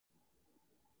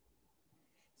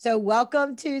So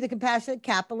welcome to the Compassionate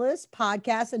Capitalist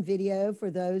podcast and video for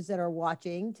those that are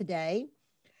watching today.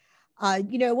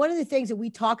 One of the things that we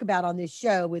talk about on this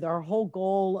show with our whole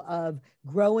goal of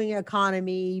growing an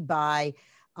economy by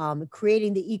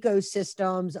creating the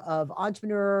ecosystems of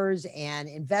entrepreneurs and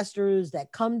investors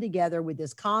that come together with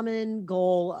this common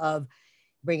goal of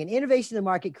bringing innovation to the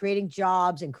market, creating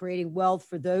jobs and creating wealth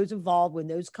for those involved when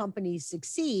those companies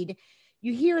succeed.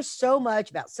 You hear so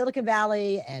much about Silicon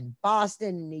Valley and Boston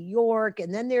and New York.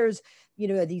 And then there's,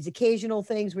 these occasional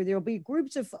things where there'll be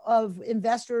groups of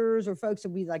investors or folks that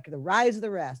will be like the rise of the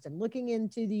rest and looking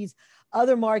into these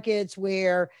other markets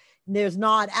where there's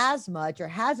not as much or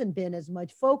hasn't been as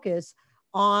much focus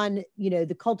on,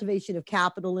 the cultivation of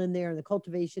capital in there and the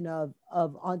cultivation of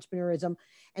entrepreneurism.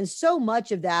 And so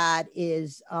much of that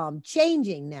is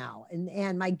changing now.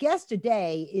 And my guest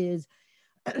today is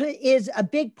a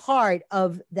big part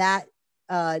of that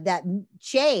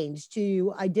change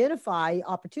to identify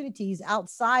opportunities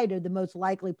outside of the most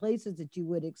likely places that you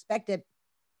would expect it.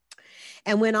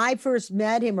 And when I first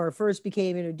met him or first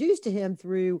became introduced to him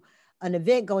through an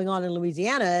event going on in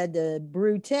Louisiana, the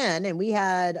Brew 10, and we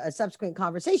had a subsequent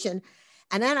conversation.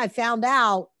 And then I found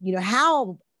out,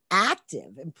 how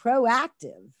active and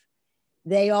proactive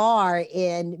they are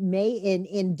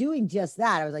in doing just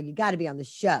that. I was like, you got to be on the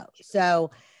show.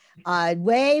 So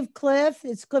wave Cliff,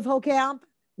 it's Cliff Holekamp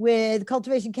with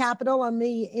Cultivation Capital. Let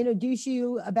me introduce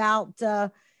you about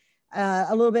a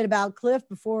little bit about Cliff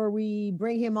before we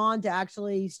bring him on to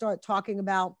actually start talking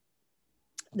about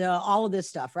all of this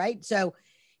stuff, right? So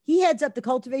he heads up the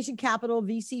Cultivation Capital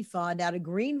VC fund out of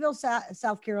Greenville,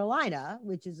 South Carolina,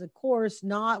 which is, of course,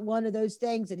 not one of those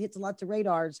things that hits lots of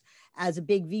radars as a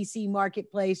big VC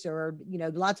marketplace or,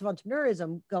 lots of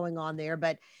entrepreneurism going on there.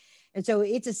 And so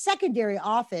it's a secondary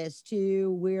office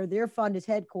to where their fund is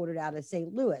headquartered out of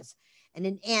St. Louis.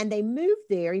 And they moved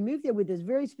there. He moved there with this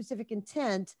very specific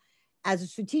intent as a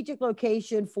strategic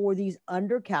location for these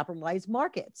undercapitalized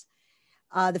markets.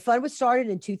 The fund was started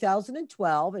in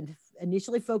 2012 and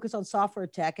initially focused on software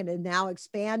tech and has now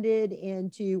expanded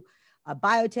into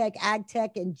biotech, ag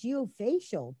tech, and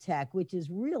geofacial tech, which is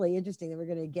really interesting that we're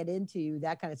going to get into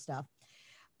that kind of stuff.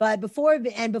 But before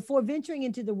venturing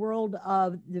into the world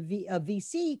of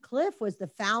VC, Cliff was the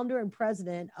founder and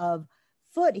president of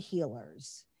Foot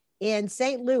Healers in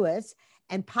St. Louis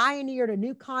and pioneered a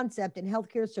new concept in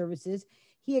healthcare services.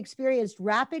 He experienced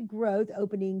rapid growth,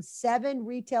 opening 7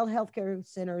 retail healthcare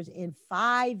centers in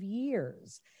 5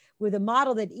 years, with a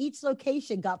model that each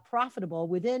location got profitable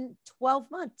within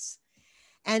 12 months.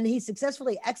 And he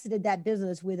successfully exited that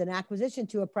business with an acquisition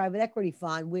to a private equity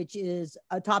fund, which is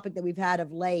a topic that we've had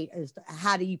of late, is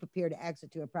how do you prepare to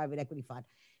exit to a private equity fund?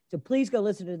 So please go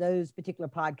listen to those particular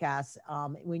podcasts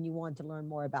when you want to learn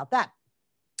more about that.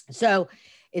 So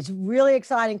it's really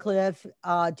exciting, Cliff,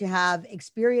 to have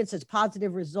experienced as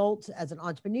positive results as an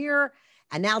entrepreneur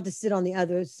and now to sit on the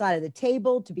other side of the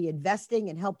table to be investing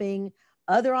and helping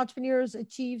other entrepreneurs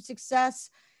achieve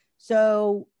success.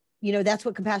 So, that's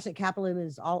what compassionate capitalism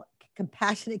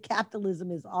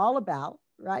is all about,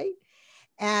 right?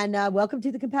 And welcome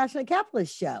to the Compassionate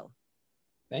Capitalist Show.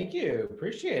 Thank you.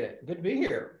 Appreciate it. Good to be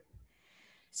here.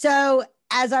 So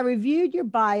as I reviewed your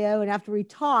bio and after we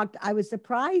talked, I was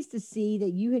surprised to see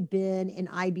that you had been in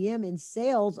IBM in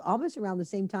sales almost around the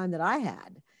same time that I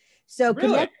had. So Really?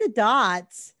 Connect the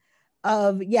dots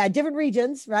of, different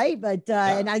regions, right? But,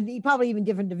 and probably even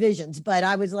different divisions, but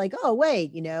I was like, oh,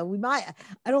 wait, I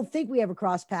don't think we ever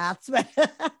crossed paths, but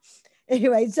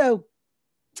anyway, so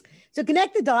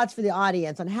connect the dots for the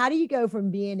audience on how do you go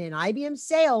from being in IBM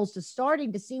sales to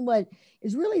starting to see what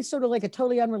is really sort of like a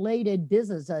totally unrelated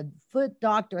business, a foot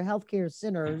doctor healthcare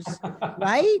centers,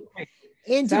 right?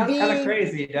 Into sounds kind of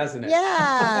crazy, doesn't it?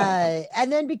 Yeah.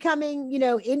 And then becoming,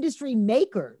 industry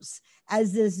makers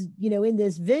as this, in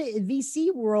this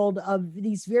VC world of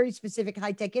these very specific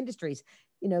high-tech industries,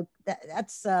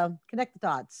 that's connect the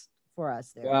dots for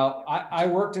us there. Well, I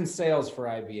worked in sales for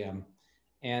IBM.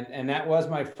 And that was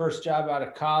my first job out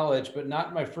of college, but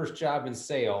not my first job in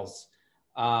sales.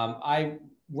 I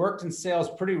worked in sales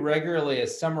pretty regularly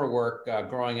as summer work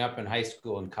growing up in high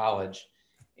school and college.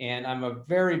 And I'm a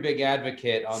very big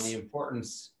advocate on the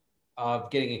importance of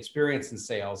getting experience in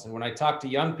sales. And when I talk to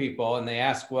young people and they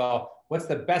ask, well, what's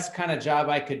the best kind of job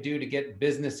I could do to get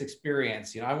business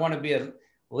experience? I want to be a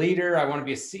leader. I want to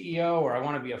be a CEO, or I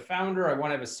want to be a founder. I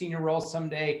want to have a senior role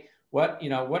someday.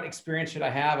 What experience should I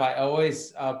have? I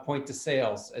always point to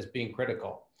sales as being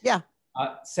critical. Yeah.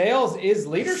 Sales is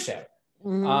leadership.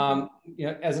 Mm-hmm.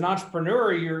 As an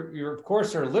entrepreneur, you're of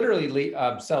course are literally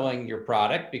selling your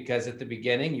product, because at the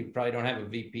beginning, you probably don't have a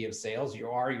VP of sales. You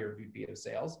are your VP of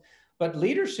sales. but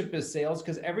leadership is sales,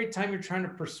 because every time you're trying to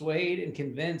persuade and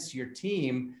convince your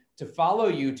team to follow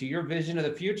you to your vision of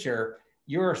the future,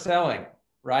 you're selling,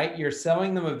 right? You're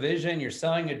selling them a vision, you're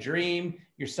selling a dream,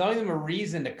 you're selling them a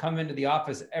reason to come into the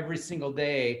office every single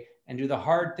day and do the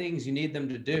hard things you need them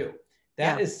to do.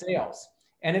 That is sales.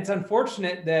 And it's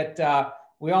unfortunate that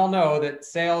we all know that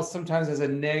sales sometimes has a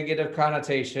negative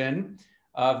connotation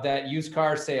of that used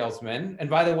car salesman. And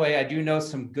by the way, I do know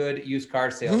some good used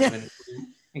car salesmen,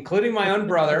 including my own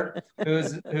brother,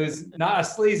 who's not a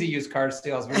sleazy used car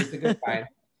salesman, he's the good kind.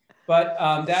 But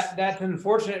that's an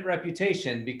unfortunate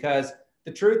reputation, because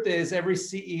the truth is every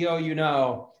CEO you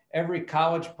know, every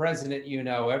college president you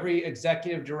know, every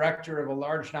executive director of a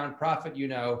large nonprofit you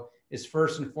know is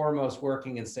first and foremost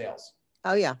working in sales.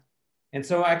 Oh, yeah. And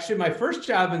so actually my first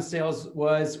job in sales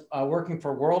was working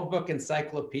for World Book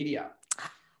Encyclopedia.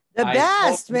 The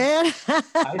best, man.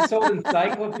 I sold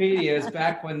encyclopedias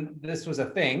back when this was a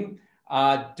thing,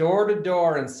 door to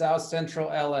door in South Central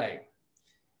LA.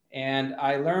 And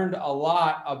I learned a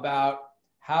lot about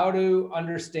how to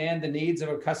understand the needs of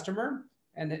a customer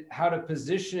and how to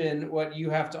position what you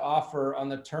have to offer on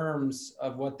the terms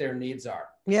of what their needs are.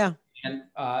 Yeah. And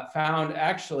found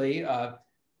actually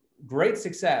great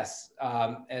success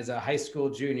as a high school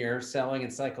junior selling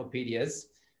encyclopedias.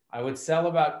 I would sell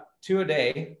about 2 a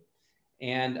day,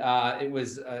 and it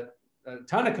was a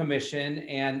ton of commission,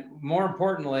 and more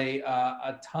importantly,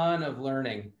 a ton of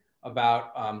learning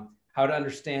about how to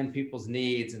understand people's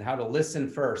needs and how to listen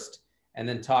first and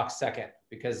then talk second.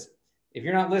 Because if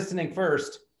you're not listening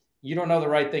first, you don't know the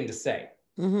right thing to say.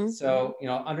 Mm-hmm. So,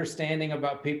 understanding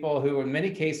about people who in many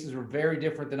cases were very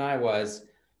different than I was,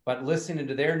 but listening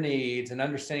to their needs and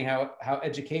understanding how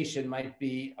education might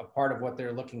be a part of what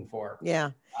they're looking for.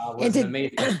 Yeah. Was an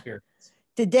amazing experience.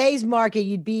 Today's market,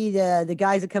 you'd be the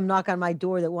guys that come knock on my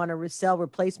door that want to sell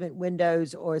replacement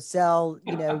windows or sell,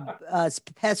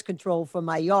 pest control from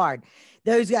my yard.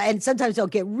 Those guys, and sometimes they'll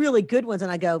get really good ones.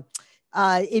 And I go,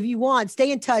 if you want,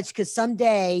 stay in touch, because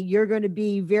someday you're going to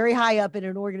be very high up in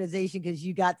an organization because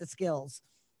you got the skills.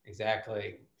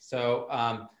 Exactly. So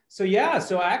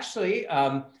actually,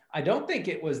 I don't think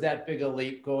it was that big a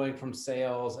leap going from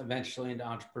sales eventually into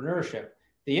entrepreneurship.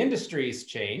 The industry's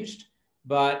changed,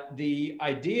 but the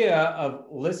idea of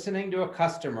listening to a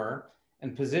customer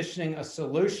and positioning a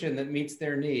solution that meets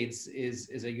their needs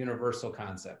is a universal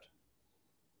concept.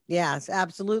 Yes,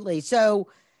 absolutely. So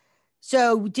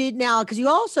because you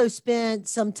also spent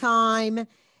some time,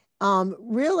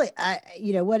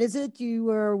 what is it? You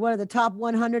were one of the top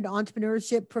 100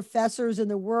 entrepreneurship professors in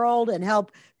the world and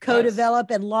helped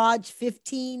co-develop and launch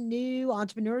 15 new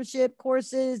entrepreneurship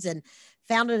courses and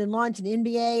founded and launched an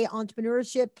MBA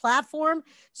entrepreneurship platform.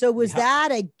 So was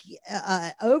that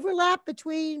a overlap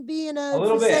between being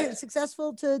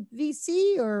successful to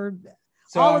VC, or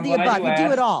all of the above? You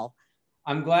do it all.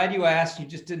 I'm glad you asked. You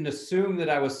just didn't assume that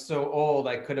I was so old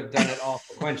I could have done it all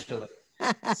sequentially.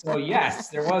 So yes,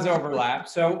 there was overlap.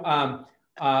 So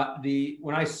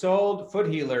when I sold Foot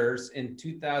Healers in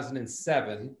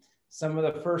 2007, some of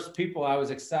the first people I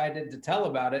was excited to tell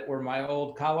about it were my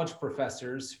old college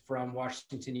professors from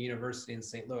Washington University in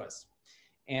St. Louis.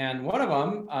 And one of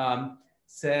them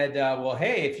said, well,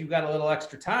 hey, if you've got a little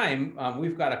extra time,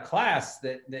 we've got a class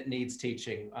that needs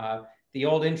teaching. The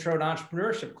old intro to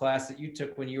entrepreneurship class that you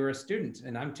took when you were a student,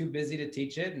 and I'm too busy to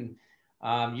teach it. And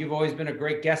you've always been a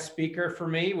great guest speaker for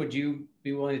me. Would you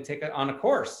be willing to take it on a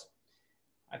course?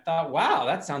 I thought, wow,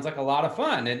 that sounds like a lot of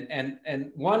fun.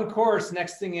 And one course,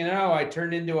 next thing you know, I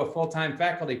turned into a full-time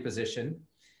faculty position.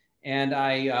 And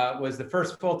I was the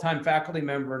first full-time faculty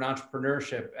member in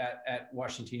entrepreneurship at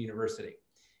Washington University,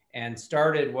 and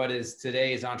started what is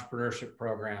today's entrepreneurship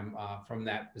program from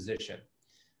that position.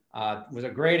 It was a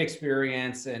great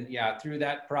experience. And through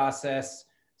that process,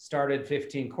 started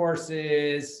 15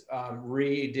 courses,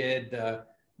 redid the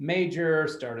major,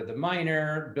 started the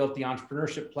minor, built the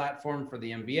entrepreneurship platform for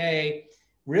the MBA.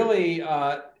 Really,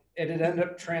 it ended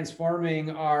up transforming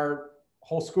our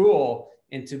whole school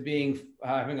into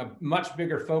having a much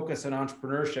bigger focus on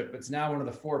entrepreneurship. It's now one of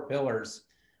the 4 pillars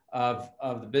of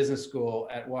the business school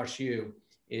at WashU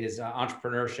is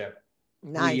entrepreneurship.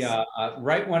 Nice.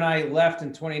 Right when I left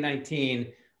in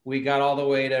 2019, we got all the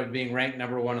way to being ranked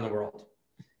 #1 in the world.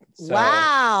 So,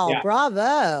 wow.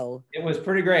 Bravo. It was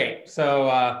pretty great.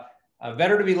 So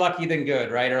better to be lucky than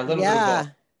good, right? Or a little bit of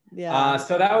both. Yeah.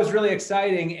 So that was really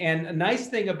exciting. And a nice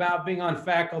thing about being on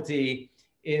faculty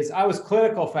is I was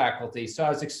clinical faculty. So I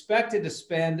was expected to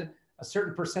spend a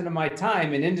certain % of my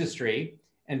time in industry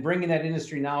and bringing that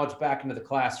industry knowledge back into the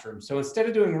classroom. So instead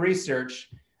of doing research,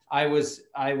 I was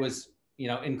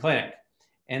in clinic.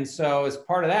 And so as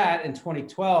part of that, in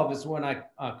 2012 is when I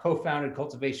co-founded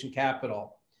Cultivation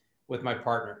Capital with my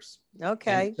partners.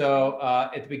 Okay. And so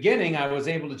at the beginning, I was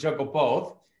able to juggle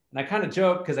both. And I kind of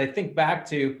joke because I think back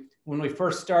to when we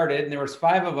first started, and there was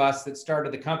 5 of us that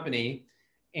started the company.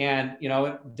 And,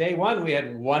 day one, we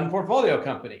had one portfolio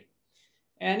company.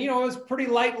 And, it was pretty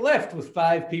light lift with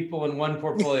 5 people in one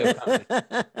portfolio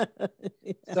company.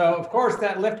 Yeah. So, of course,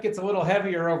 that lift gets a little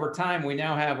heavier over time. We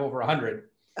now have over 100.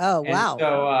 Oh, wow. And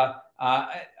so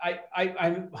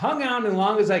I hung on as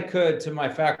long as I could to my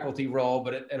faculty role,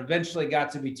 but it eventually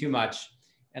got to be too much.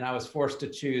 And I was forced to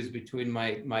choose between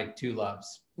my 2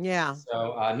 loves. Yeah.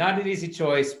 So not an easy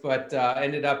choice, but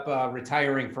ended up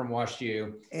retiring from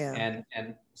WashU. Yeah.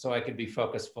 And so I could be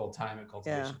focused full time at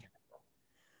Cultivation Capital.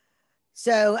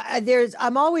 So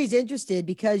I'm always interested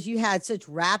because you had such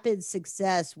rapid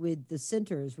success with the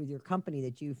centers with your company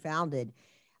that you founded.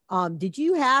 Did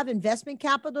you have investment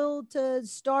capital to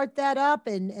start that up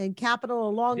and capital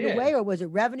along the way, or was it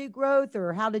revenue growth,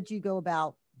 or how did you go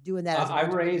about doing that?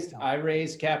 I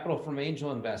raised capital from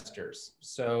angel investors.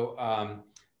 So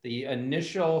the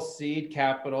initial seed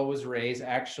capital was raised.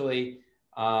 Actually,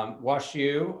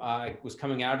 WashU, I was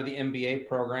coming out of the MBA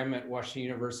program at Washington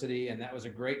University, and that was a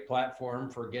great platform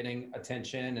for getting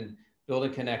attention and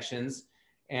building connections.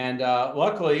 And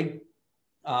luckily,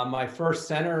 my first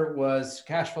center was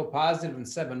cash flow positive in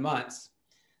 7 months.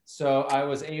 So I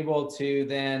was able to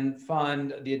then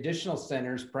fund the additional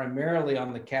centers primarily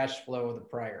on the cash flow of the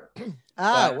prior.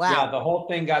 Oh, wow. Yeah, the whole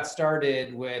thing got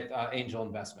started with angel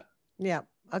investment. Yeah.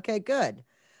 Okay, good.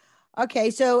 Okay.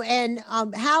 So, and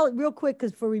how, real quick,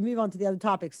 because before we move on to the other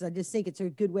topics, I just think it's a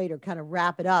good way to kind of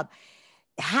wrap it up.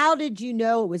 How did you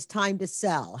know it was time to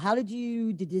sell? How did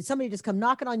somebody just come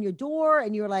knocking on your door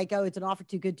and you were like, oh, it's an offer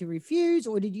too good to refuse?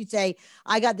 Or did you say,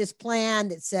 I got this plan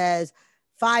that says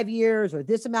 5 years or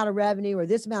this amount of revenue or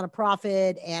this amount of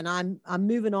profit, and I'm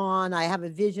moving on. I have a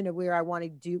vision of where I want to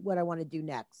do what I want to do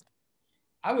next?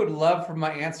 I would love for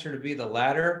my answer to be the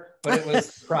latter, but it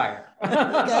was prior.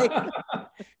 Okay.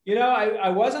 I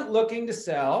wasn't looking to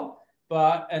sell,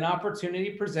 but an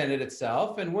opportunity presented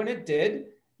itself. And when it did,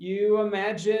 you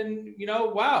imagine,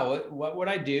 wow, what would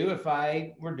I do if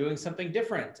I were doing something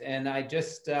different? And I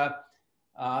just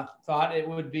thought it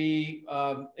would be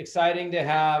exciting to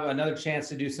have another chance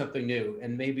to do something new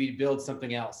and maybe build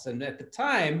something else. And at the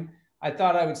time, I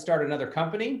thought I would start another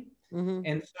company. Mm-hmm.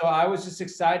 And so I was just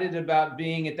excited about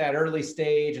being at that early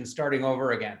stage and starting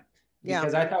over again,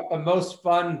 because I thought the most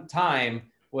fun time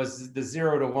was the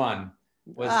 0 to 1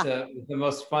 was the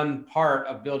most fun part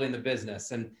of building the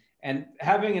business. And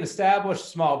having an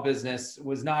established small business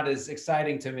was not as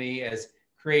exciting to me as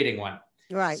creating one.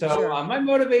 Right. So sure. My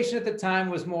motivation at the time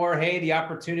was more, hey, the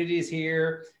opportunity is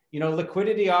here.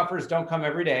 Liquidity offers don't come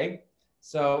every day.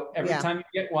 So every time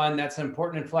you get one, that's an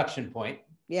important inflection point.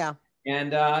 Yeah.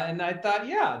 And I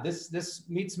thought, this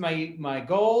meets my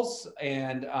goals,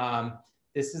 and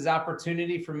this is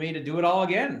opportunity for me to do it all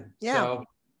again. Yeah. So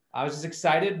I was just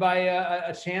excited by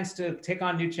a chance to take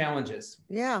on new challenges.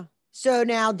 Yeah. So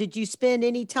now, did you spend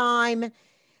any time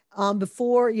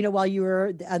before, while you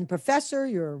were a professor,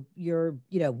 you're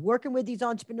working with these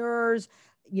entrepreneurs,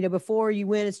 before you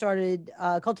went and started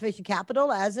Cultivation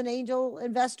Capital as an angel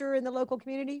investor in the local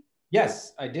community?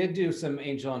 Yes, I did do some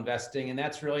angel investing, and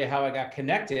that's really how I got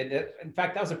connected. In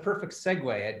fact, that was a perfect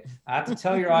segue. I have to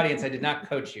tell your audience, I did not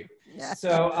coach you.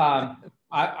 So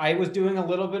I was doing a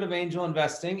little bit of angel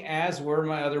investing, as were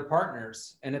my other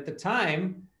partners. And at the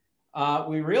time,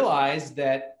 we realized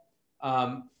that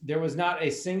there was not a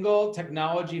single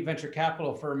technology venture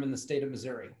capital firm in the state of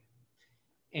Missouri.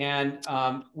 And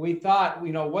we thought,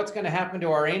 what's going to happen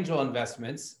to our angel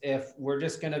investments if we're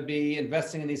just going to be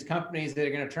investing in these companies that are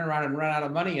going to turn around and run out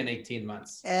of money in 18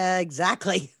 months?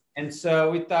 Exactly. And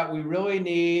so we thought we really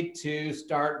need to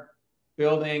start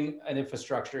building an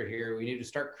infrastructure here. We need to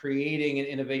start creating an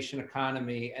innovation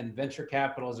economy, and venture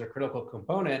capital is a critical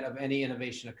component of any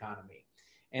innovation economy.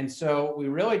 And so we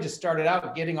really just started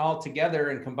out getting all together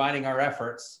and combining our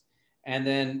efforts, and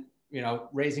then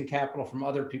raising capital from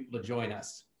other people to join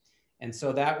us. And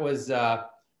so that was, it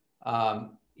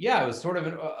was sort of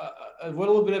a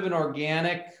little bit of an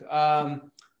organic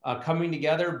coming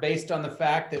together based on the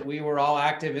fact that we were all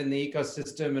active in the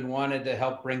ecosystem and wanted to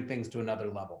help bring things to another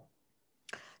level.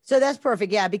 So that's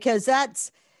perfect. Yeah, because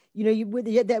that's,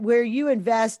 where you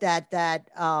invest at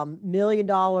that $1 million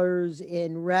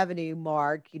in revenue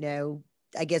mark,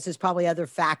 I guess there's probably other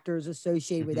factors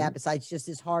associated with that besides just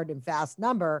this hard and fast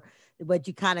number, what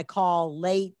you kind of call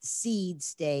late seed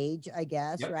stage, I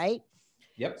guess, right?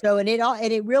 Yep. So, and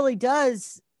it really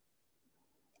does,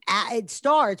 it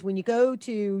starts when you go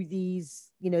to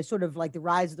these sort of like the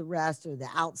rise of the rest or the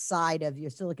outside of your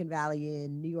Silicon Valley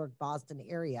in New York, Boston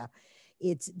area,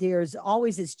 there's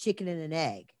always this chicken and an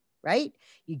egg, right?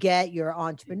 You get your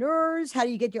entrepreneurs. How do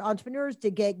you get your entrepreneurs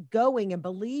to get going and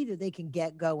believe that they can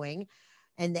get going?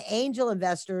 And the angel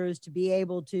investors to be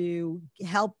able to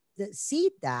help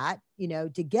seed that,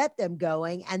 to get them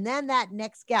going. And then that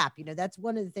next gap, that's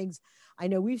one of the things I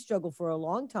know we've struggled for a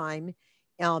long time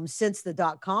since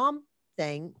the .com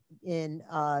thing in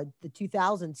the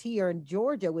 2000s here in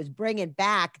Georgia, was bringing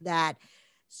back that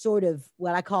sort of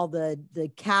what I call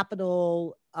the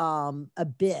capital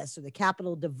abyss, or the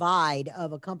capital divide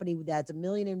of a company that's $1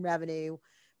 million in revenue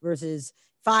versus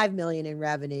 5 million in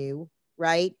revenue,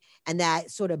 right? And that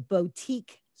sort of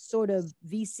boutique sort of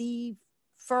VC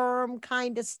firm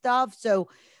kind of stuff. So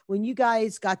when you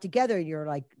guys got together, you're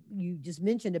like, you just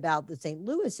mentioned about the St.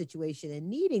 Louis situation and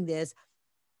needing this,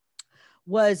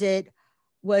 was it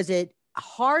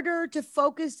harder to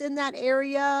focus in that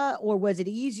area, or was it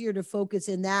easier to focus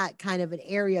in that kind of an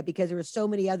area because there were so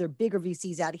many other bigger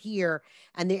VCs out here,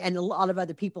 and a lot of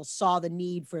other people saw the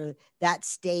need for that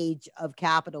stage of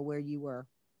capital where you were?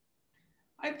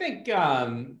 I think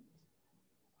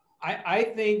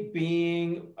I think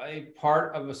being a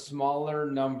part of a smaller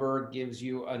number gives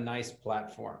you a nice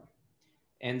platform.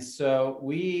 And so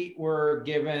we were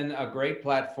given a great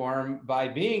platform by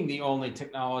being the only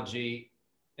technology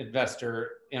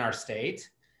investor in our state,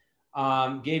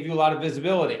 gave you a lot of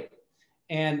visibility.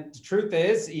 And the truth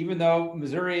is, even though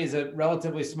Missouri is a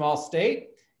relatively small state,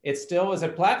 it still is a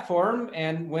platform.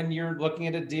 And when you're looking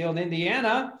at a deal in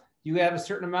Indiana, you have a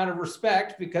certain amount of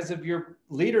respect because of your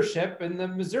leadership in the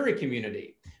Missouri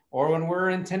community. Or when we're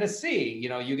in Tennessee,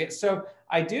 you get, so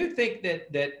I do think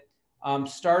that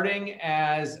starting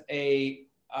as a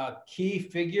key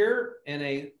figure in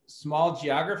a small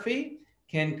geography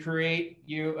can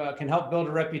can help build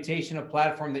a reputation, a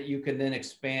platform that you can then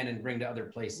expand and bring to other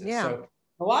places. Yeah. So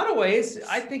a lot of ways,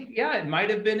 I think, it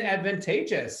might have been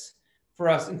advantageous for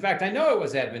us. In fact, I know it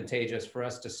was advantageous for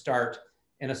us to start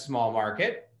in a small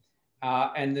market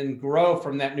and then grow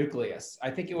from that nucleus. I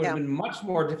think it would have been much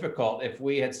more difficult if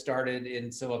we had started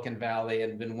in Silicon Valley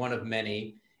and been one of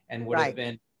many, and would have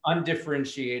been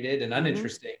undifferentiated and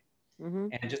uninteresting,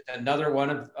 and just another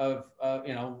one of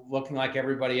looking like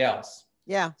everybody else.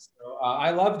 Yeah. So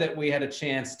I love that we had a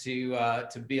chance to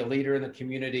be a leader in the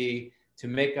community, to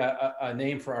make a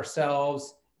name for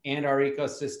ourselves and our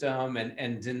ecosystem,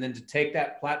 and then to take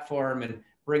that platform and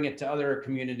bring it to other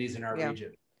communities in our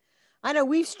region. I know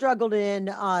we've struggled in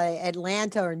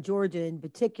Atlanta or in Georgia in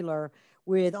particular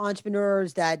with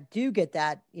entrepreneurs that do get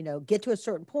that, get to a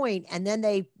certain point, and then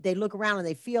they look around and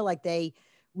they feel like they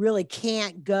really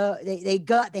can't go. They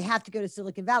have to go to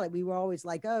Silicon Valley. We were always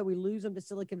like, oh, we lose them to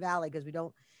Silicon Valley because we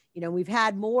don't, we've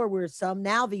had more where some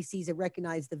now VCs have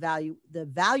recognized the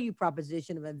value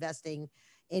proposition of investing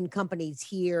in companies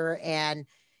here, and,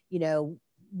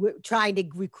 we're trying to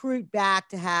recruit back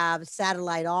to have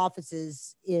satellite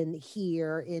offices in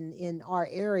our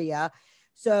area.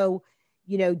 So,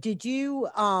 did you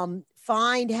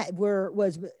find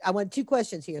I want two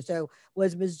questions here. So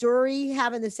was Missouri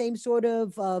having the same sort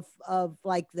of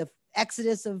like the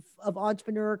exodus of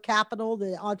entrepreneur capital,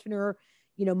 the entrepreneur,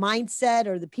 mindset,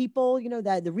 or the people,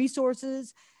 that the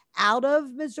resources out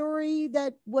of Missouri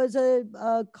that was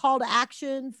a call to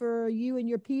action for you and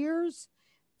your peers?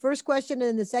 First question.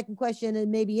 And the second question,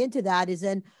 and maybe into that, is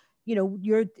then,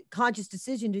 your conscious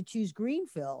decision to choose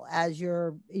Greenville as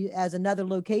another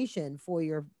location for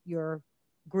your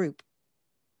group.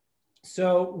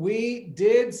 So we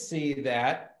did see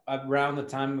that around the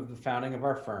time of the founding of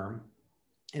our firm.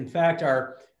 In fact,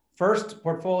 our first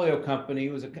portfolio company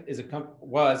was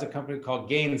a company called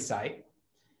Gainsight.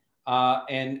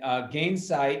 And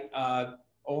Gainsight,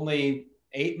 only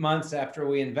 8 months after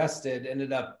we invested,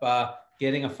 ended up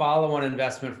getting a follow-on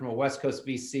investment from a West Coast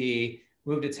VC,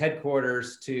 moved its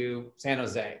headquarters to San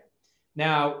Jose.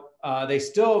 Now, they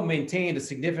still maintained a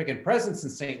significant presence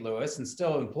in St. Louis and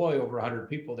still employ over 100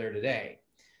 people there today.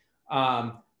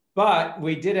 But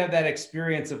we did have that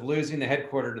experience of losing the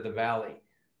headquarters to the Valley.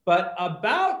 But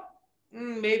about,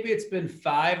 maybe it's been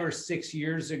 5 or 6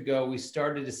 years ago, we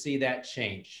started to see that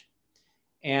change.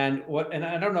 And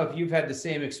I don't know if you've had the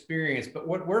same experience, but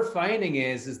what we're finding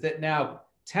is that now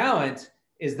talent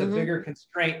is the bigger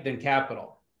constraint than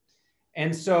capital.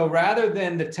 And so rather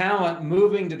than the talent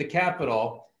moving to the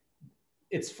capital,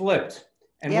 it's flipped.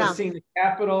 And we're seeing the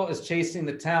capital is chasing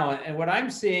the talent. And what I'm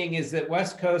seeing is that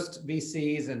West Coast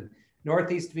VCs and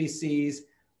Northeast VCs,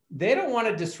 they don't want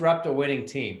to disrupt a winning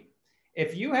team.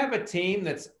 If you have a team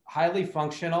that's highly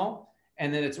functional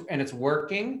and then it's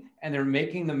working, and they're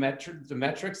making the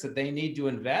metrics that they need to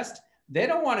invest. They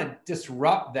don't want to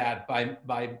disrupt that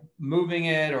by moving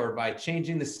it or by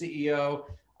changing the CEO.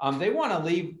 They want to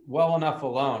leave well enough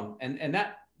alone, and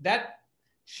that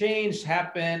change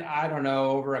happened, I don't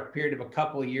know, over a period of a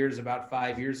couple of years, about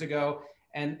 5 years ago,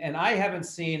 and I haven't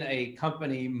seen a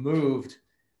company moved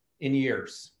in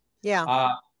years. Yeah.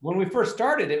 When we first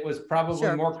started, it was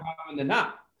probably more common than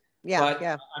not. Yeah. But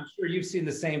yeah. I'm sure you've seen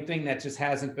the same thing, that just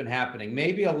hasn't been happening.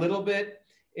 Maybe a little bit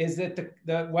is that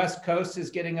the West Coast is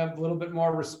getting a little bit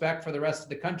more respect for the rest of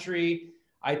the country.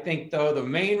 I think, though, the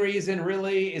main reason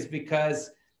really is because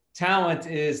talent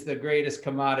is the greatest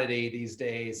commodity these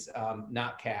days,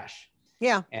 not cash.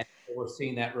 Yeah. And we're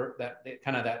seeing that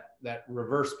kind of that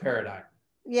reverse paradigm.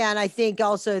 Yeah. And I think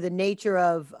also the nature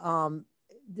of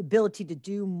the ability to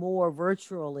do more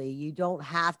virtually, you don't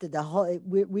have to,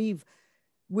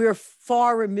 we're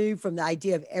far removed from the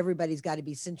idea of everybody's got to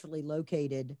be centrally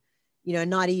located,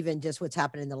 not even just what's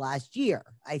happened in the last year.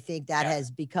 I think that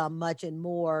has become much and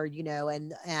more,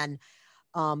 and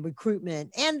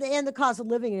recruitment and the cost of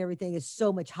living and everything is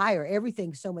so much higher.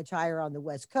 Everything's so much higher on the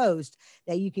West Coast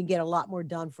that you can get a lot more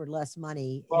done for less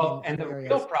money. Well, and the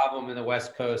real problem in the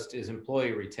West Coast is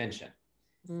employee retention.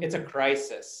 Mm-hmm. It's a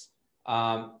crisis.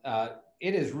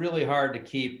 It is really hard to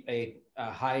keep a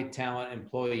high talent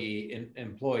employee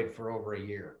employed for over a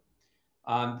year.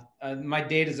 My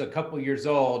data is a couple years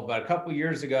old, but a couple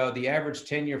years ago, the average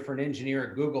tenure for an engineer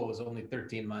at Google was only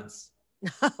 13 months.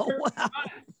 Oh, wow.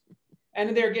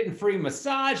 And they're getting free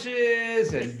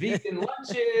massages and vegan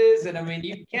lunches. And I mean,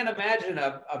 you can't imagine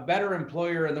a better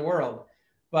employer in the world,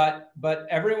 but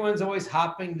everyone's always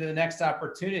hopping to the next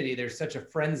opportunity. There's such a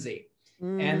frenzy.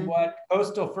 And what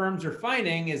coastal firms are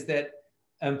finding is that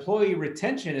employee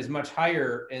retention is much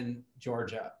higher in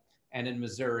Georgia and in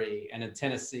Missouri and in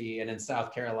Tennessee and in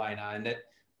South Carolina, and that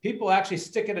people actually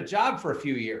stick at a job for a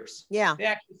few years. Yeah. They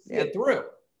actually see it through.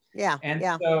 Yeah. And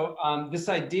so this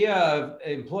idea of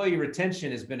employee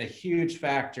retention has been a huge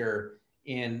factor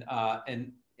in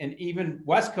even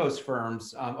West Coast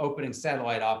firms opening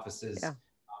satellite offices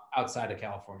outside of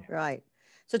California. Right.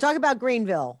 So talk about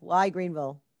Greenville. Why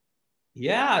Greenville?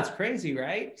 Yeah, it's crazy,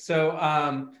 right?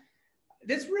 So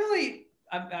this really,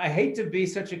 I hate to be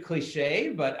such a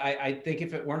cliche, but I think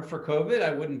if it weren't for COVID,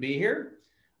 I wouldn't be here.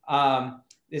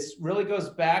 This really goes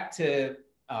back to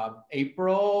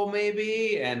April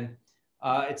maybe, and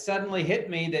it suddenly hit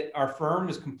me that our firm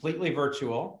is completely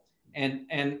virtual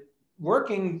and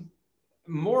working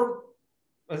more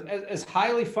as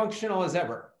highly functional as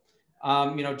ever.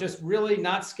 Just really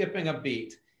not skipping a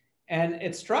beat. And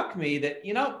it struck me that,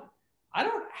 I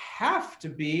don't have to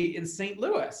be in St.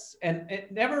 Louis. And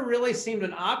it never really seemed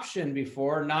an option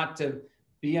before not to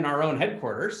be in our own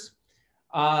headquarters.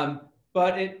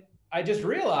 But I just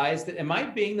realized that am I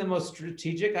being the most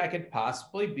strategic I could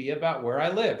possibly be about where I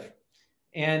live?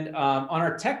 And on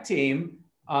our tech team,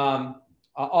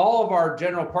 all of our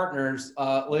general partners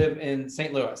live in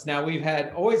St. Louis. Now, we've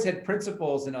always had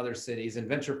principals in other cities and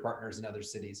venture partners in other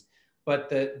cities, but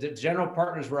the general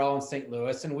partners were all in St.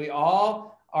 Louis, and we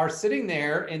all are sitting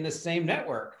there in the same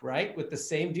network, right, with the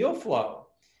same deal flow.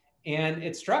 And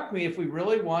it struck me, if we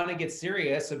really want to get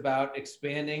serious about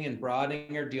expanding and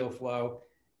broadening our deal flow,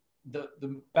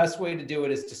 the best way to do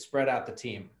it is to spread out the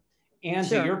team. And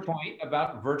to your point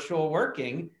about virtual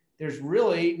working, there's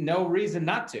really no reason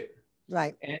not to.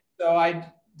 Right. And so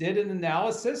I did an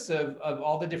analysis of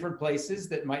all the different places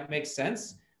that might make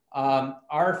sense.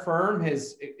 Our firm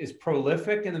is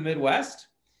prolific in the Midwest,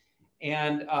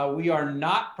 and we are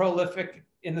not prolific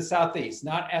in the Southeast,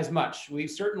 not as much. We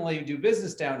certainly do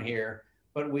business down here,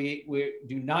 but we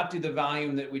do not do the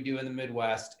volume that we do in the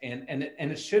Midwest. And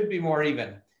it should be more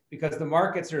even, because the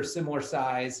markets are similar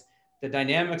size. The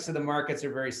dynamics of the markets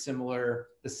are very similar.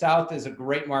 The South is a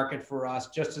great market for us,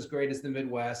 just as great as the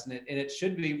Midwest, and it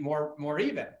should be more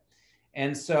even.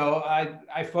 And so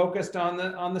I focused on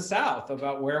the South,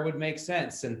 about where it would make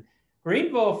sense. And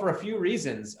Greenville, for a few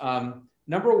reasons.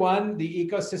 Number one, the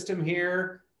ecosystem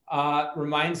here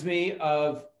reminds me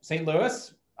of St.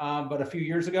 Louis, but a few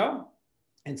years ago.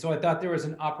 And so I thought there was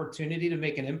an opportunity to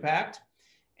make an impact.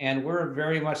 And we're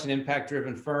very much an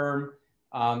impact-driven firm.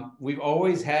 We've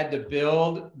always had to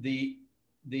build the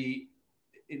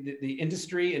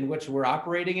industry in which we're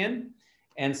operating in.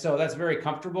 And so that's very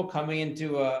comfortable coming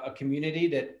into a community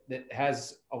that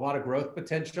has a lot of growth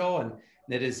potential and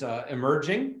that is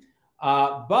emerging.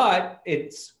 But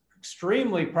it's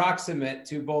extremely proximate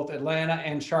to both Atlanta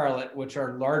and Charlotte, which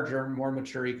are larger, more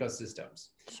mature ecosystems.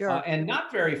 Sure. And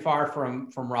not very far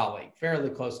from Raleigh, fairly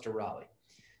close to Raleigh.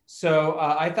 So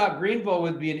I thought Greenville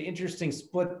would be an interesting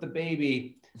split the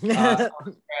baby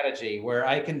strategy where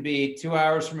I can be 2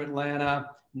 hours from Atlanta,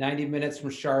 90 minutes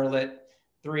from Charlotte,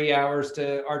 3 hours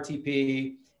to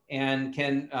RTP, and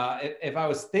can, if I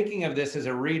was thinking of this as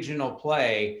a regional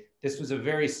play, this was a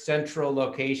very central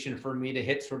location for me to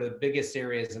hit sort of the biggest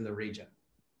areas in the region.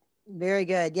 Very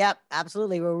good. Yep,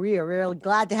 absolutely. Well, we are really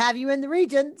glad to have you in the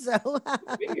region. So,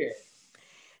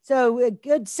 so a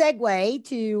good segue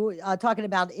to talking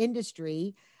about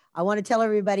industry. I want to tell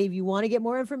everybody, if you want to get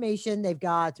more information, they've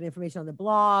got some information on the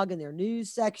blog and their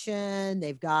news section.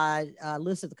 They've got a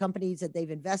list of the companies that they've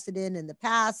invested in the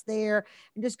past there,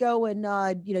 and just go and,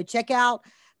 check out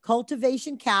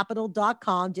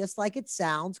cultivationcapital.com, just like it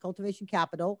sounds, Cultivation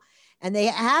Capital. And they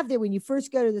have there, when you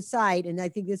first go to the site, and I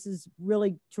think this is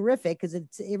really terrific because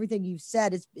it's everything you've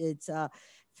said. It's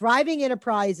thriving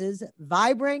enterprises,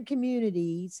 vibrant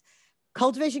communities.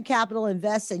 Cultivation Capital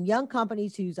invests in young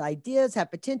companies whose ideas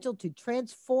have potential to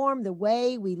transform the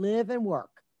way we live and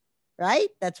work. Right?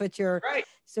 That's what your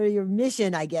sort of your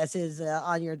mission, I guess, is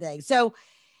on your thing. So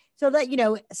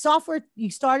that, software,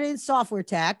 you started in software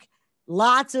tech,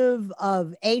 lots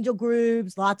of angel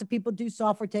groups, lots of people do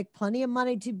software tech, plenty of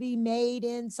money to be made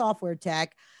in software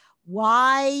tech.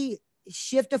 Why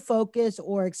shift a focus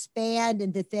or expand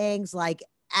into things like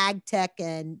ag tech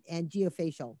and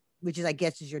geospatial, which is, I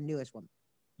guess, is your newest one?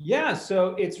 Yeah, so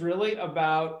it's really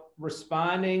about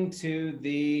responding to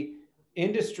the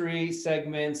industry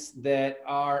segments that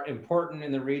are important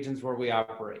in the regions where we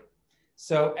operate.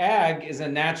 So ag is a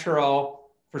natural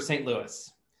for St.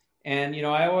 Louis. And,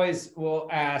 I always will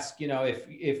ask,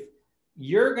 if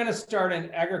you're going to start an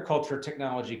agriculture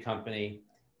technology company,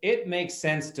 it makes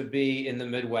sense to be in the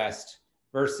Midwest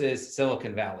versus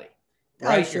Silicon Valley,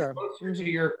 right? Oh, sure. You're closer to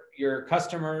your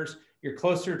customers. You're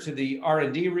closer to the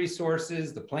R&D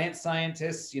resources, the plant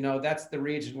scientists, that's the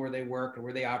region where they work or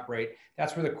where they operate.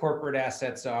 That's where the corporate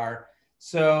assets are.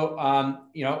 So,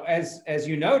 as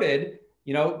you noted,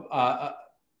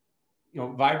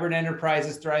 vibrant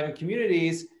enterprises, thriving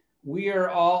communities, we are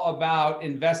all about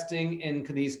investing in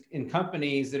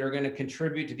companies that are going to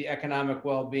contribute to the economic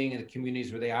well-being of the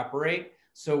communities where they operate.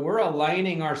 So we're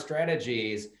aligning our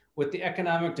strategies with the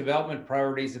economic development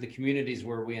priorities of the communities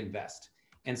where we invest.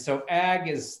 And so ag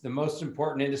is the most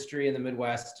important industry in the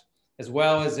Midwest, as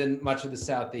well as in much of the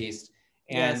Southeast.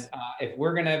 And if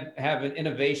we're going to have an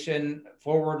innovation,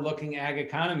 forward-looking ag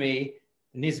economy,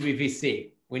 it needs to be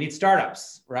VC. We need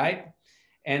startups, right?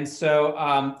 And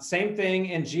so same thing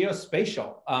in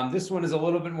geospatial. This one is a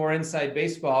little bit more inside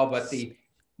baseball, but the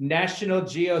National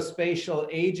Geospatial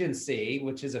Agency,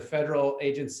 which is a federal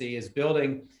agency, is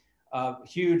building a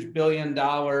huge $1 billion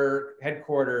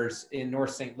headquarters in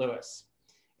North St. Louis.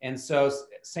 And so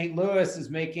St. Louis is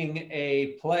making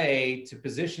a play to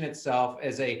position itself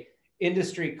as a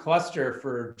industry cluster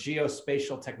for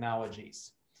geospatial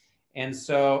technologies. And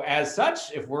so as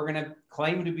such, if we're going to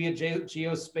claim to be a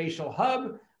geospatial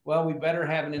hub, well, we better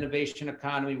have an innovation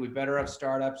economy. We better have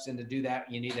startups. And to do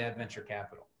that, you need to have venture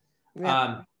capital.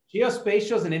 Yeah.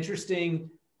 Geospatial is an interesting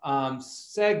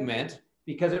segment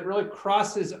because it really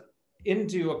crosses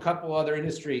into a couple other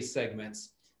industry segments.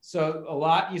 So a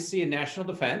lot you see in national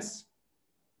defense,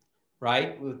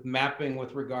 right? With mapping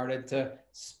with regard to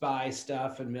spy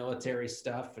stuff and military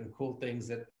stuff and cool things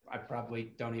that I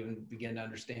probably don't even begin to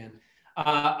understand.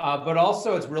 But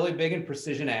also it's really big in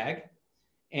precision ag.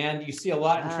 And you see a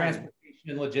lot in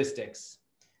transportation and logistics.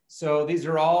 So these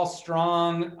are all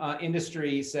strong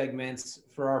industry segments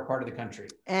for our part of the country.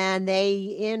 And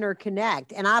they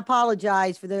interconnect. And I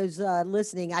apologize for those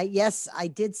listening. I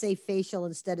did say facial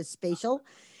instead of spatial.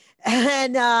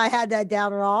 And I had that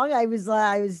down wrong.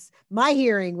 My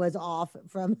hearing was off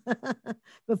from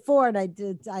before. And I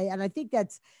think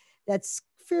that's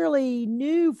fairly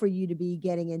new for you to be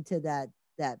getting into that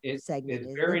segment.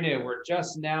 It's very new. We're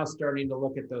just now starting to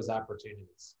look at those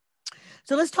opportunities.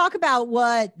 So let's talk about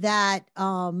what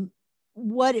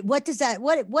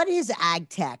is ag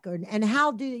tech, and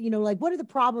how what are the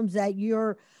problems that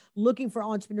you're looking for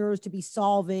entrepreneurs to be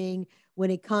solving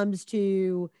when it comes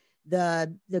to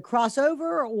the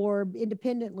crossover or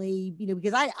independently,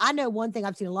 because I know one thing.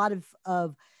 I've seen a lot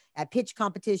of at pitch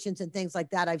competitions and things like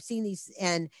that. I've seen these,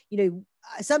 and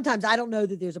sometimes I don't know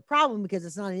that there's a problem because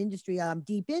it's not an industry I'm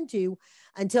deep into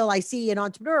until I see an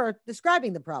entrepreneur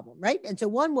describing the problem, right? And so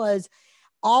one was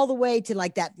all the way to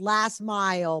like that last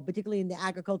mile, particularly in the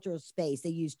agricultural space. They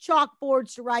use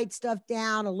chalkboards to write stuff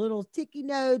down, a little sticky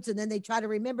notes, and then they try to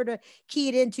remember to key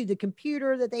it into the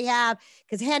computer that they have,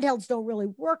 because handhelds don't really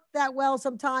work that well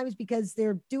sometimes because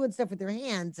they're doing stuff with their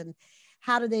hands. And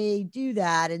how do they do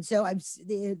that? And so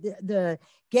the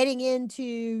getting into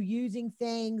using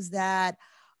things that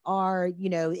are,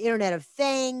 the Internet of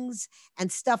Things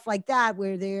and stuff like that,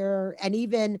 where and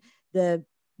even the,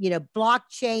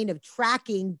 blockchain of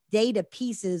tracking data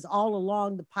pieces all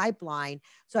along the pipeline.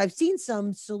 So I've seen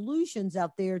some solutions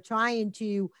out there trying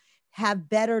to have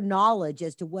better knowledge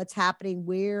as to what's happening,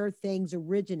 where things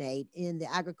originate in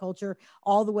the agriculture,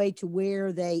 all the way to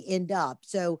where they end up.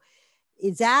 So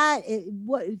is that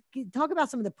what, talk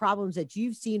about some of the problems that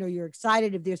you've seen, or you're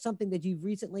excited if there's something that you've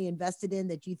recently invested in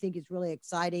that you think is really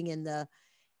exciting in the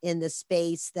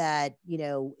space that,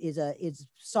 is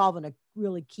solving a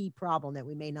really key problem that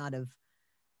we may not have,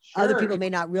 other people may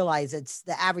not realize. It's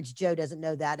the average Joe doesn't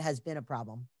know that has been a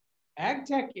problem. Ag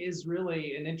tech is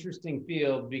really an interesting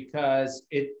field because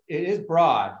it is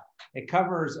broad. It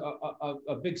covers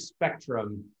a big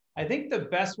spectrum. I think the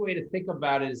best way to think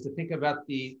about it is to think about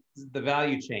the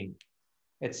value chain.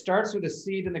 It starts with a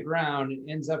seed in the ground and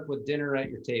ends up with dinner at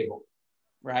your table,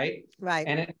 right? Right.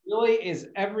 And it really is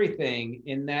everything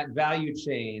in that value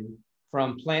chain,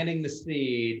 from planting the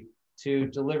seed to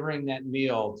delivering that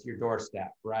meal to your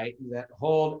doorstep, right? That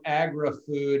whole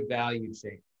agri-food value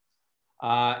chain.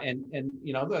 And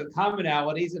the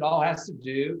commonalities, it all has to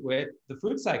do with the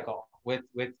food cycle, with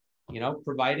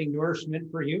providing nourishment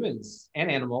for humans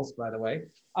and animals, by the way.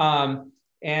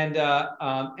 And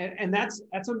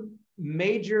that's a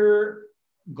major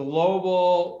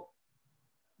global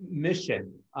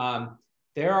mission.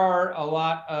 There are a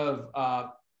lot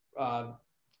of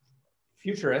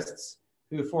futurists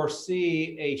who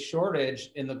foresee a shortage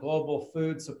in the global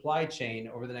food supply chain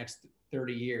over the next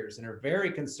 30 years and are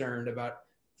very concerned about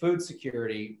food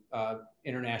security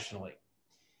internationally.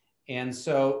 And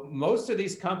so most of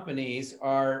these companies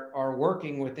are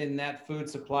working within that food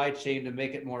supply chain to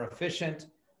make it more efficient,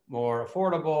 more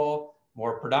affordable,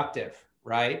 more productive,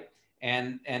 right?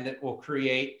 And it will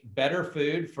create better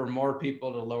food for more people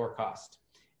at a lower cost.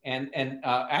 And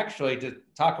actually, to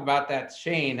talk about that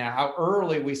chain, how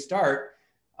early we start,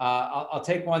 I'll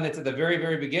take one that's at the very,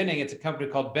 very beginning. It's a company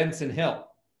called Benson Hill.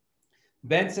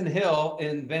 Benson Hill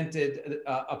invented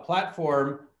a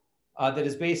platform that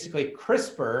is basically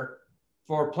CRISPR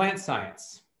for plant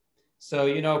science. So,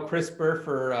 CRISPR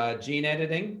for gene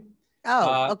editing.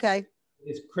 Oh, okay.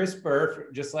 It's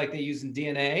CRISPR, just like they use in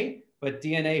DNA, but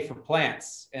DNA for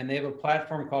plants. And they have a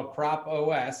platform called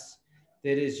PropOS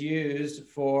that is used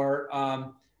for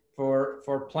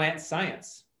plant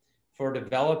science, for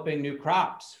developing new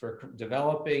crops, for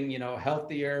developing,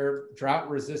 healthier,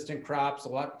 drought-resistant crops, a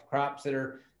lot of crops that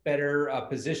are better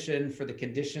positioned for the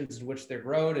conditions in which they're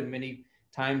grown. And many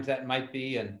times that might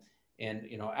be in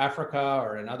Africa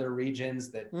or in other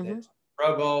regions that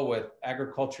struggle with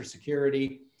agriculture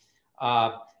security.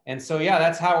 And so, yeah,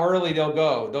 that's how early they'll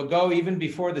go. They'll go even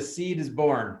before the seed is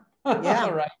born. Yeah.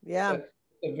 Right. Yeah.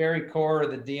 The very core of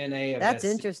the DNA of that's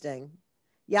interesting.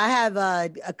 Yeah, I have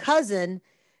a cousin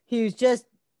who's just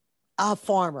a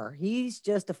farmer. He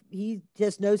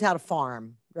just knows how to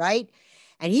farm, right?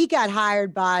 And he got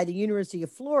hired by the University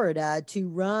of Florida to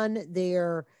run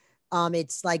their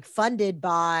it's like funded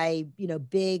by,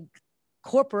 big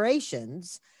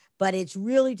corporations, but it's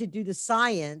really to do the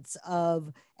science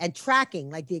of and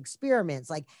tracking, like the experiments,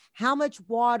 like how much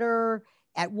water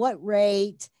at what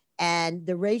rate, and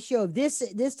the ratio of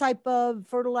this type of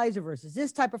fertilizer versus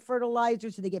this type of fertilizer.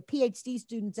 So they get PhD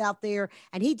students out there,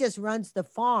 and he just runs the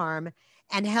farm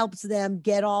and helps them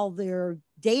get all their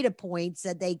data points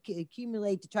that they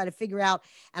accumulate to try to figure out.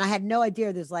 And I had no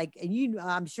idea there's like, and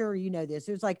I'm sure you know this,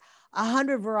 there's like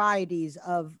 100 varieties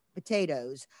of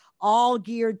potatoes, all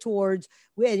geared towards,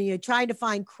 trying to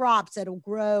find crops that'll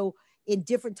grow in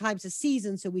different types of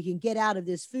seasons so we can get out of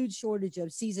this food shortage of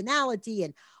seasonality,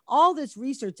 and all this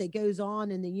research that goes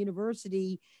on in the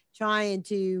university trying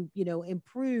to,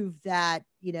 improve that,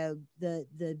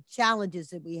 the challenges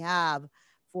that we have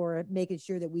for making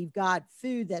sure that we've got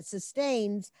food that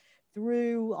sustains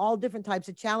through all different types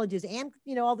of challenges, and,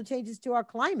 all the changes to our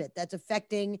climate that's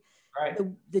affecting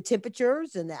the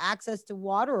temperatures and the access to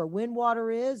water, or when water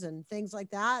is, and things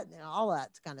like that, and all that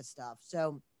kind of stuff.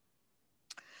 So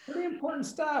pretty important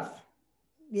stuff.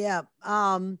 Yeah.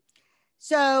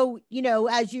 So,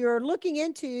 as you're looking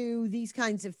into these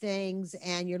kinds of things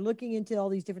and you're looking into all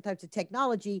these different types of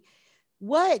technology,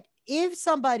 what if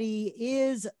somebody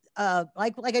is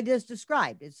like I just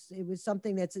described, it was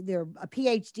something they're a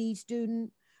PhD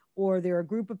student, or they're a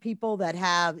group of people that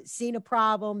have seen a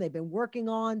problem, they've been working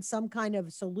on some kind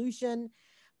of solution,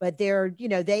 but they're,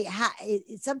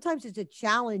 sometimes it's a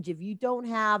challenge if you don't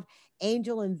have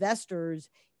angel investors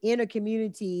in a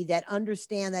community that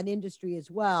understand that industry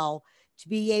as well, to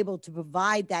be able to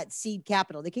provide that seed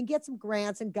capital. They can get some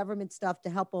grants and government stuff to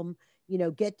help them,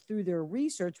 get through their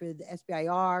research with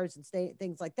SBIRs and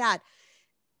things like that.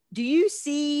 Do you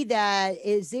see that?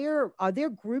 Are there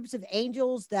groups of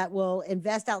angels that will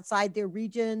invest outside their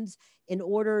regions in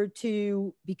order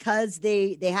to, because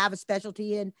they have a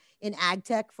specialty in ag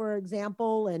tech, for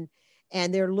example,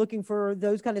 and they're looking for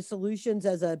those kind of solutions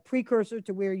as a precursor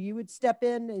to where you would step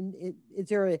in? And is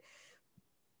there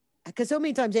because so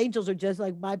many times angels are just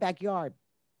like my backyard.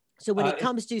 So when it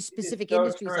comes to specific so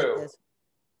industries true. like this,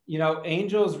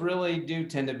 Angels really do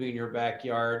tend to be in your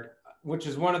backyard, which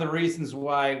is one of the reasons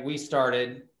why we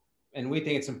started, and we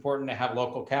think it's important to have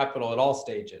local capital at all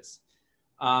stages.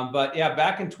 But yeah,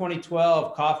 back in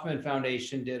 2012, Kauffman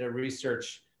Foundation did a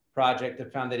research project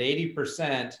that found that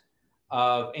 80%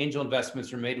 of angel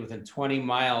investments are made within 20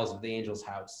 miles of the angel's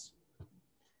house.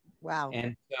 Wow.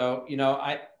 And so,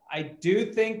 I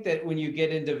do think that when you get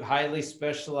into highly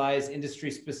specialized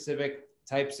industry specific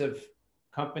types of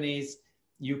companies,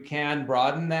 you can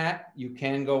broaden that, you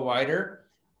can go wider.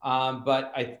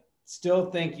 But I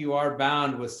still think you are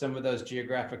bound with some of those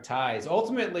geographic ties.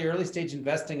 Ultimately, early stage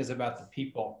investing is about the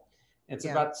people. It's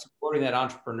about supporting that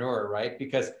entrepreneur, right?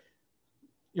 Because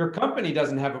your company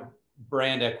doesn't have a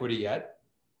brand equity yet.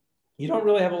 You don't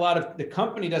really have the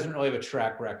company doesn't really have a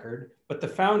track record, but the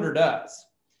founder does,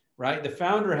 right? The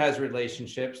founder has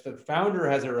relationships, the founder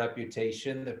has a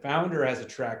reputation, the founder has a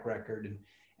track record.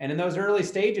 And in those early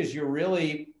stages, you're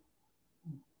really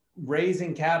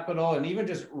raising capital and even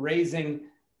just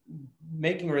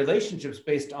making relationships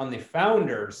based on the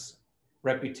founder's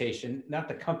reputation, not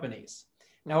the company's.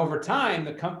 Now, over time,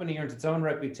 the company earns its own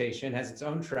reputation, has its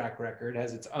own track record,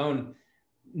 has its own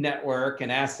network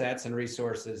and assets and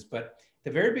resources. But at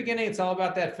the very beginning, it's all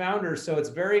about that founder. So it's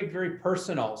very, very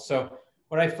personal. So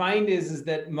what I find is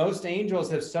that most angels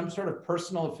have some sort of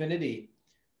personal affinity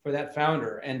for that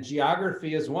founder, and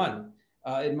geography is one.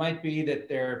 It might be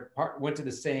that went to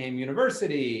the same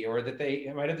university, or that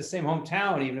they might have the same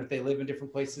hometown, even if they live in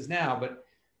different places now.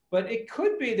 But it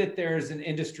could be that there's an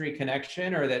industry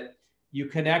connection, or that you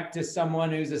connect to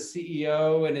someone who's a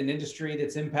CEO in an industry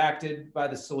that's impacted by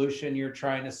the solution you're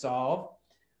trying to solve.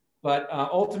 But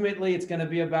ultimately, it's going to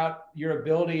be about your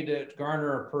ability to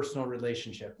garner a personal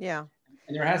relationship. Yeah.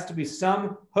 And there has to be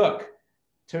some hook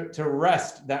to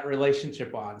rest that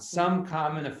relationship on, some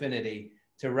common affinity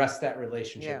to rest that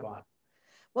relationship on.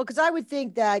 Well, because I would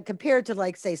think that compared to,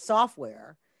 like, say,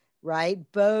 software, right?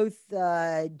 Both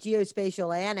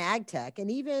geospatial and ag tech,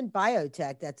 and even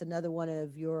biotech, that's another one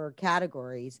of your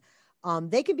categories.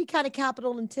 They can be kind of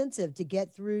capital intensive to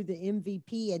get through the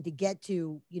MVP and to get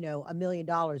to, $1 million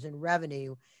in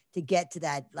revenue, to get to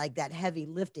that, like that heavy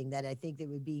lifting that I think that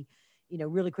would be,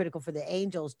 really critical for the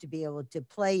angels to be able to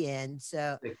play in.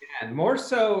 So they can, more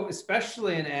so,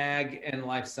 especially in ag and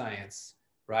life science,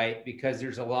 right? Because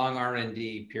there's a long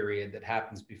R&D period that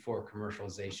happens before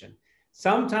commercialization.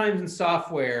 Sometimes in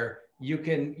software, you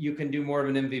can do more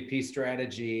of an MVP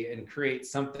strategy and create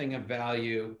something of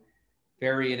value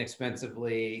very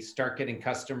inexpensively, start getting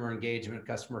customer engagement,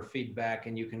 customer feedback,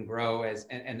 and you can grow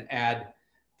and add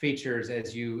features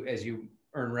as you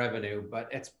earn revenue. But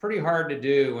it's pretty hard to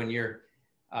do when you're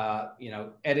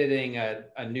editing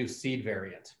a new seed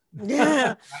variant.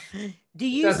 Yeah. Do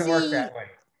you it doesn't work that way.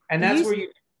 And that's where you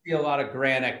see a lot of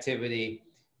grant activity,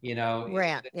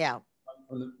 grant,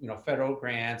 from the, federal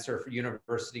grants, or for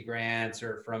university grants,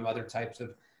 or from other types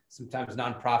of sometimes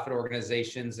nonprofit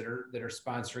organizations that are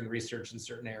sponsoring research in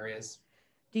certain areas.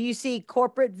 Do you see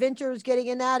corporate ventures getting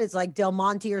in that? It's like Del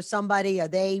Monte or somebody. Are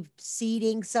they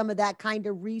seeding some of that kind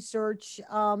of research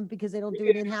because they don't do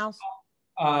it in-house?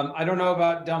 I don't know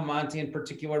about Del Monte in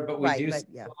particular, but we do see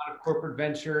yeah. a lot of corporate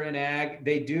venture in ag.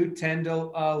 They do tend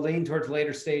to lean towards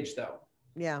later stage, though.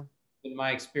 Yeah. In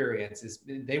my experience, is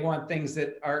they want things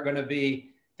that are going to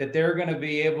be, that they're going to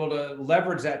be able to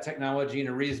leverage that technology in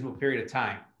a reasonable period of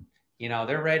time.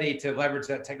 They're ready to leverage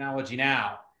that technology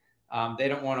now. They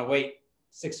don't want to wait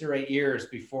 6 or 8 years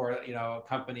before, a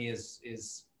company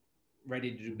is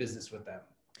ready to do business with them.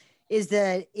 Is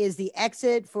the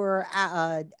exit for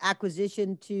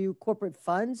acquisition to corporate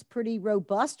funds pretty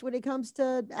robust when it comes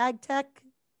to ag tech,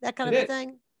 that kind of a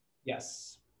thing?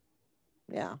 Yes.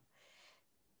 Yeah.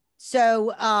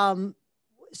 So,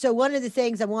 so one of the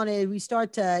things we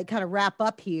start to kind of wrap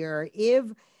up here,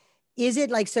 is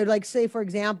it like, so like, say, for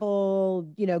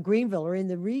example, Greenville, or in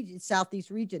the Southeast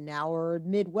region now, or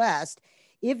Midwest,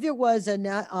 if there was an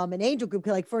angel group,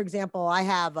 like, for example, I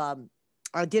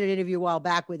did an interview a while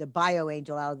back with a bio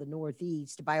angel out of the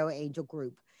Northeast, bio angel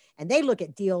group, and they look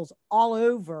at deals all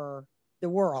over the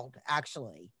world,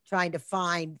 actually, trying to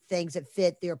find things that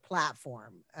fit their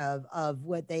platform of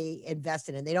what they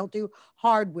invested in. They don't do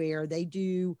hardware, they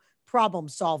do problem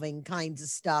solving kinds of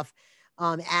stuff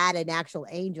at an actual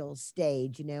angel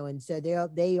stage, and so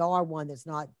they are one that's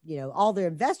not, all their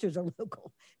investors are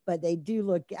local, but they do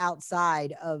look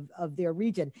outside of their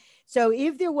region. So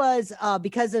if there was,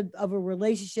 because of a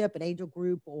relationship, an angel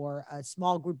group or a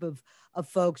small group of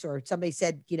folks, or somebody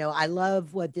said, I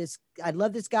love this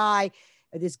guy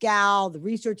or this gal, the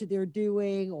research that they're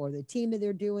doing or the team that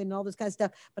they're doing and all this kind of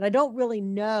stuff, but I don't really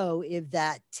know if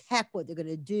that tech, what they're going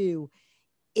to do,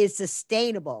 is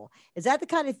sustainable. Is that the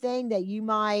kind of thing that you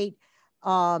might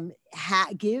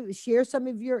share some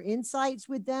of your insights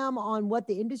with them on what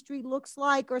the industry looks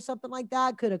like or something like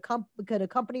that? Could a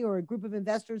company or a group of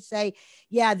investors say,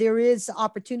 yeah, there is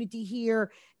opportunity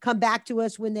here, come back to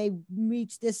us when they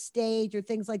reach this stage, or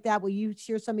things like that? Will you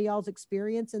share some of y'all's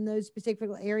experience in those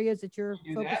particular areas that you're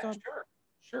focused on?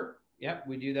 Sure. Yep,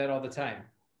 we do that all the time.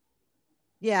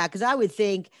 Yeah, because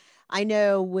I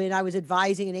know when I was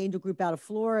advising an angel group out of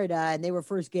Florida and they were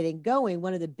first getting going,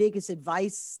 one of the biggest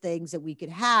advice things that we could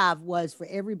have was for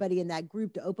everybody in that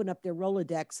group to open up their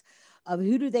Rolodex of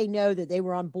who do they know that they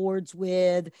were on boards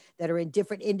with, that are in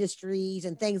different industries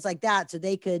and things like that, so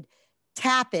they could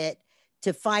tap it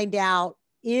to find out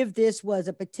if this was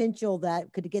a potential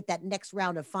that could get that next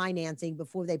round of financing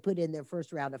before they put in their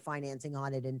first round of financing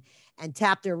on it, and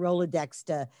tap their Rolodex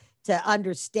to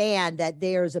understand that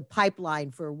there's a pipeline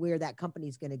for where that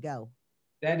company's going to go.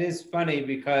 That is funny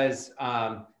because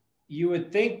you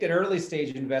would think that early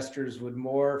stage investors would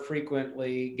more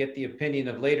frequently get the opinion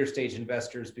of later stage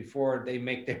investors before they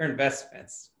make their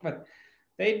investments, but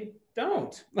they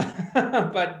don't.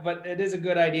 but it is a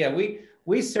good idea.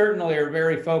 We certainly are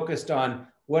very focused on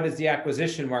what does the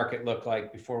acquisition market look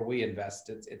like before we invest.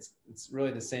 It's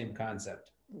really the same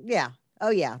concept. Yeah. Oh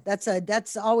yeah. That's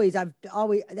always, well,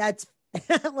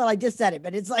 I just said it,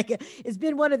 but it's like, it's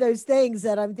been one of those things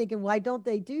that I'm thinking, why don't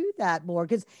they do that more?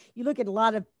 Because you look at a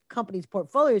lot of companies'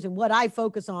 portfolios, and what I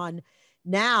focus on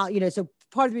now, so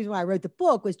part of the reason why I wrote the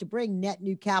book was to bring net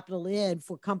new capital in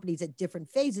for companies at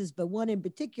different phases. But one in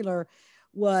particular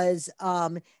was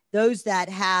those that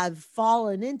have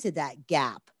fallen into that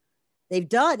gap. They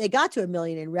got to $1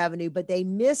 million in revenue, but they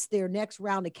missed their next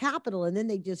round of capital, and then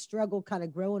they just struggle kind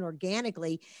of growing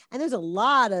organically. And there's a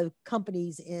lot of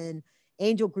companies in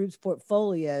angel groups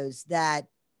portfolios that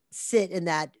sit in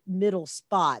that middle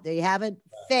spot. They haven't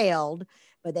failed,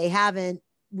 but they haven't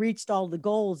reached all the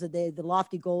goals the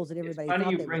lofty goals that everybody thought they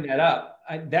would. It's funny you bring that up.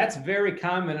 That's very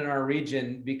common in our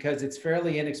region because it's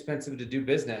fairly inexpensive to do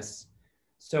business.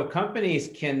 So companies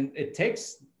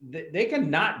they can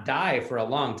not die for a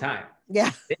long time.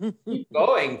 Yeah. They keep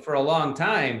going for a long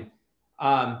time.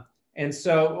 And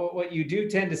so what you do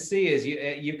tend to see is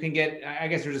you can get, I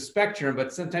guess there's a spectrum,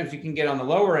 but sometimes you can get on the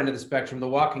lower end of the spectrum, the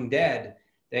Walking Dead,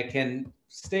 that can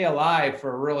stay alive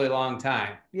for a really long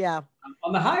time. Yeah.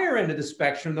 On the higher end of the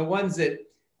spectrum, the ones that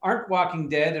aren't Walking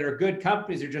Dead, that are good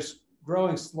companies, are just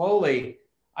growing slowly.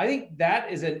 I think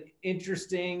that is an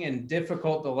interesting and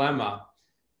difficult dilemma,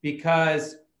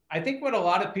 because I think what a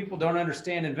lot of people don't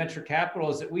understand in venture capital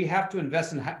is that we have to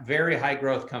invest in very high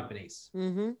growth companies.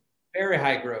 Mm-hmm. Very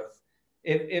high growth.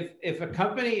 If a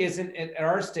company isn't at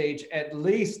our stage at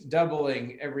least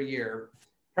doubling every year,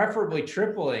 preferably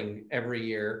tripling every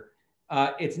year,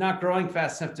 it's not growing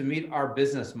fast enough to meet our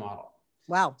business model.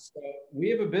 Wow. So we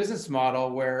have a business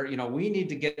model where we need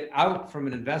to get out from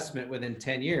an investment within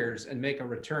 10 years and make a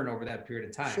return over that period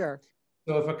of time. Sure.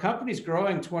 So if a company's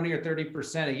growing 20 or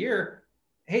 30% a year,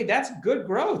 hey, that's good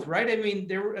growth, right? I mean,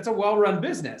 it's a well-run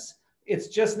business. It's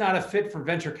just not a fit for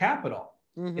venture capital.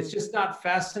 Mm-hmm. It's just not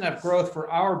fast enough growth for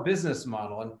our business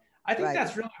model. And I think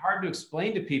that's really hard to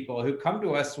explain to people who come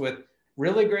to us with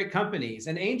really great companies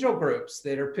and angel groups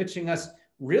that are pitching us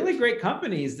really great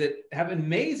companies that have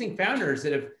amazing founders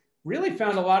that have really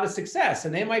found a lot of success.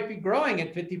 And they might be growing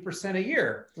at 50% a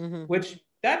year, mm-hmm. which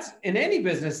that's in any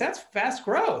business, that's fast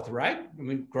growth, right? I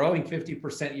mean, growing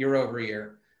 50% year over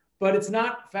year, but it's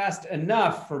not fast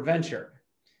enough for venture.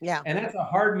 Yeah. And that's a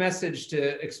hard message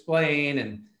to explain.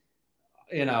 And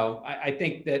I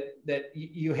think that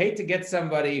you hate to get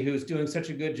somebody who's doing such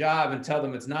a good job and tell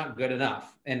them it's not good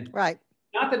enough. And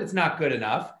not that it's not good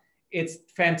enough. It's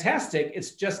fantastic.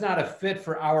 It's just not a fit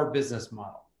for our business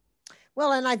model.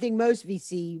 Well, and I think most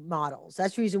VC models,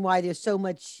 that's the reason why there's so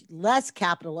much less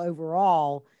capital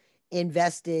overall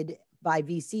invested by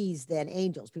VCs than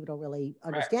angels. People don't really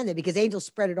understand that, because angels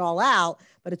spread it all out,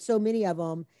 but it's so many of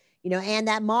them, and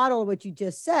that model, what you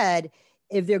just said,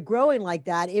 if they're growing like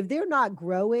that, if they're not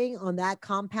growing on that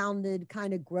compounded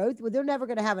kind of growth, well, they're never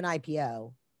going to have an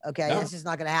IPO. Okay. No. That's just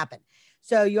not going to happen.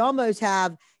 So you almost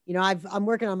have, you know, I'm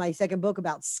working on my second book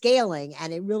about scaling,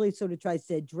 and it really sort of tries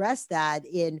to address that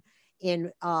in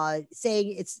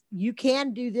saying it's, you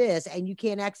can do this and you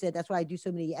can exit. That's why I do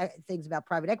so many things about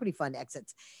private equity fund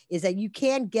exits, is that you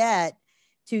can get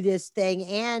to this thing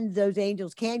and those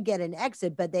angels can get an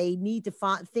exit, but they need to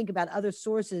think about other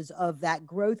sources of that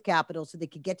growth capital so they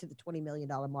could get to the $20 million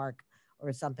mark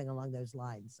or something along those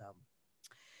lines.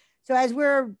 So as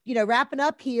we're, you know, wrapping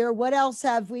up here, what else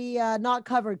have we not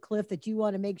covered, Cliff, that you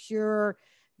want to make sure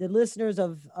the listeners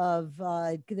of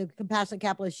the Compassionate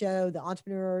Capitalist Show, the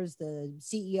entrepreneurs, the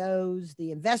CEOs,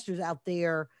 the investors out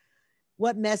there,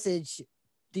 what message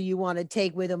do you want to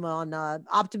take with them on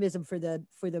optimism for the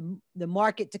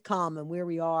market to come and where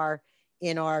we are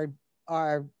in our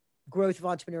growth of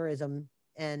entrepreneurism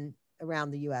and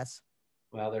around the U.S.?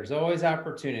 Well, there's always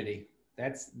opportunity.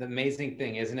 That's the amazing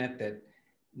thing, isn't it? That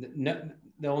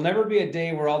there will never be a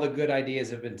day where all the good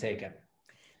ideas have been taken.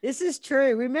 This is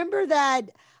true. Remember that,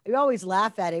 we always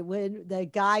laugh at it when the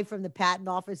guy from the patent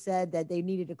office said that they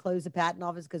needed to close the patent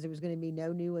office because there was going to be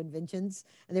no new inventions.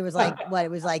 And there was like, what, it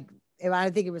was like,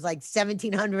 I think it was like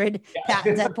 1,700 patents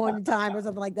at that point in time or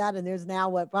something like that. And there's now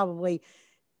what, probably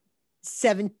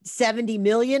 70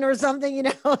 million or something, you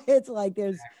know. It's like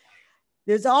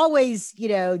there's always, you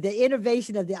know, the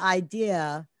innovation of the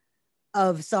idea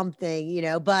of something, you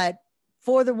know, but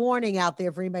for the warning out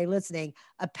there for anybody listening,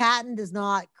 a patent does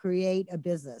not create a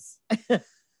business.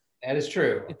 That is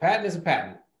true. A patent is a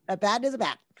patent. A patent is a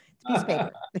patent. It's a piece of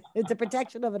paper. It's a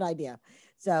protection of an idea.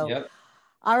 So, yep.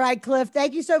 All right, Cliff,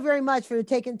 thank you so very much for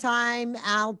taking time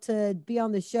out to be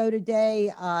on the show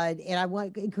today. And I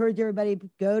want to encourage everybody to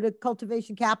go to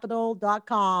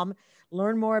cultivationcapital.com,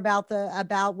 learn more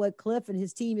about what Cliff and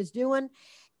his team is doing.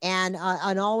 And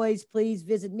always, please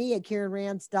visit me at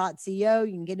KarenRands.co.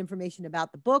 You can get information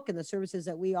about the book and the services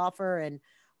that we offer, and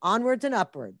onwards and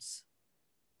upwards.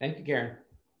 Thank you, Karen.